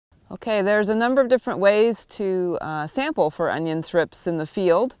Okay, there's a number of different ways to sample for onion thrips in the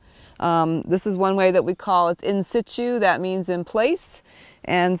field. This is one way that we call it in situ. That means in place.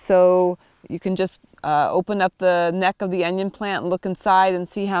 And so you can just open up the neck of the onion plant and look inside and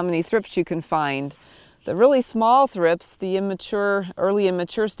see how many thrips you can find. The really small thrips, the early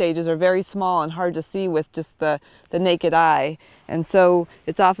immature stages, are very small and hard to see with just the naked eye. And so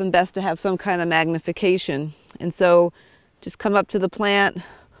it's often best to have some kind of magnification. And so just come up to the plant,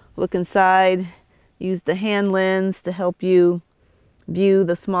 look inside, use the hand lens to help you view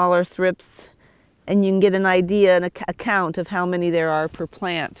the smaller thrips, and you can get an idea and a count of how many there are per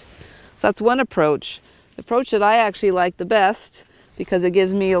plant. So that's one approach. The approach that I actually like the best, because it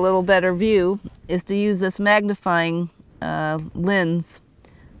gives me a little better view, is to use this magnifying lens.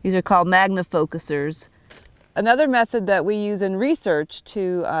 These are called magnifocusers. Another method that we use in research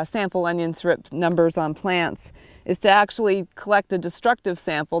to sample onion thrip numbers on plants is to actually collect a destructive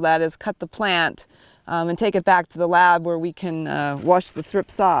sample, that is, cut the plant and take it back to the lab where we can wash the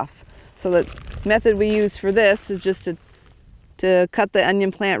thrips off. So the method we use for this is just to cut the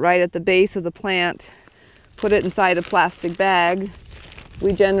onion plant right at the base of the plant, put it inside a plastic bag.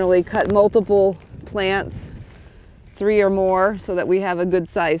 We generally cut multiple plants, 3 or more, so that we have a good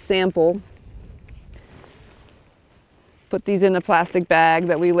size sample. Put these in a plastic bag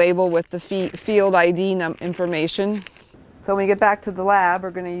that we label with the field ID information. So when we get back to the lab,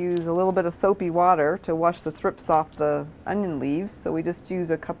 we're going to use a little bit of soapy water to wash the thrips off the onion leaves. So we just use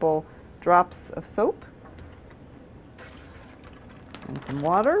a couple drops of soap and some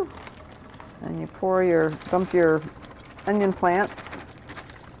water, and you dump your onion plants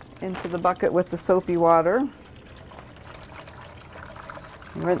into the bucket with the soapy water.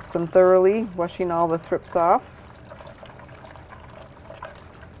 Rinse them thoroughly, washing all the thrips off.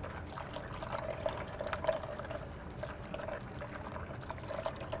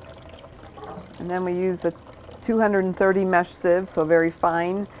 And then we use the 230 mesh sieve, so a very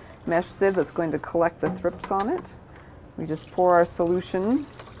fine mesh sieve that's going to collect the thrips on it. We just pour our solution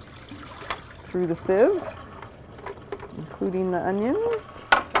through the sieve, including the onions.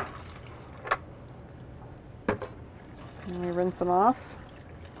 And we rinse them off.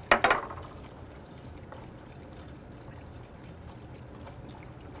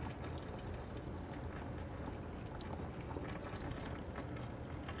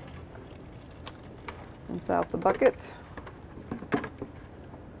 Rinse out the bucket.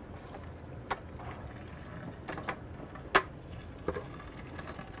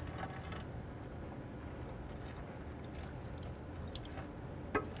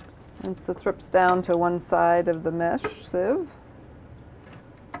 Rinse the thrips down to one side of the mesh sieve.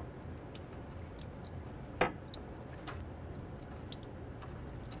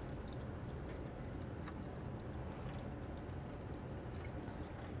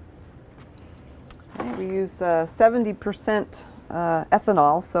 We use 70%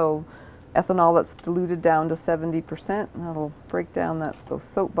 ethanol, so ethanol that's diluted down to 70%. That'll break down those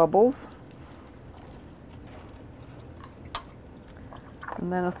soap bubbles.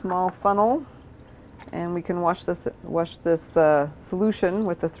 And then a small funnel, and we can wash this solution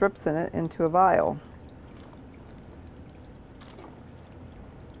with the thrips in it into a vial.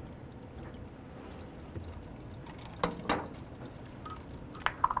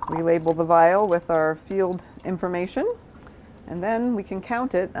 We label the vial with our field information, and then we can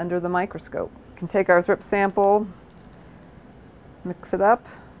count it under the microscope. We can take our thrip sample, mix it up,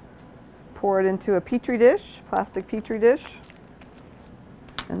 pour it into a petri dish, plastic petri dish,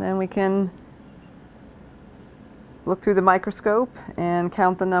 and then we can look through the microscope and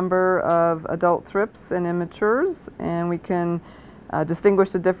count the number of adult thrips and immatures, and we can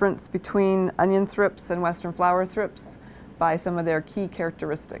distinguish the difference between onion thrips and western flower thrips by some of their key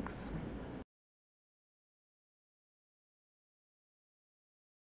characteristics.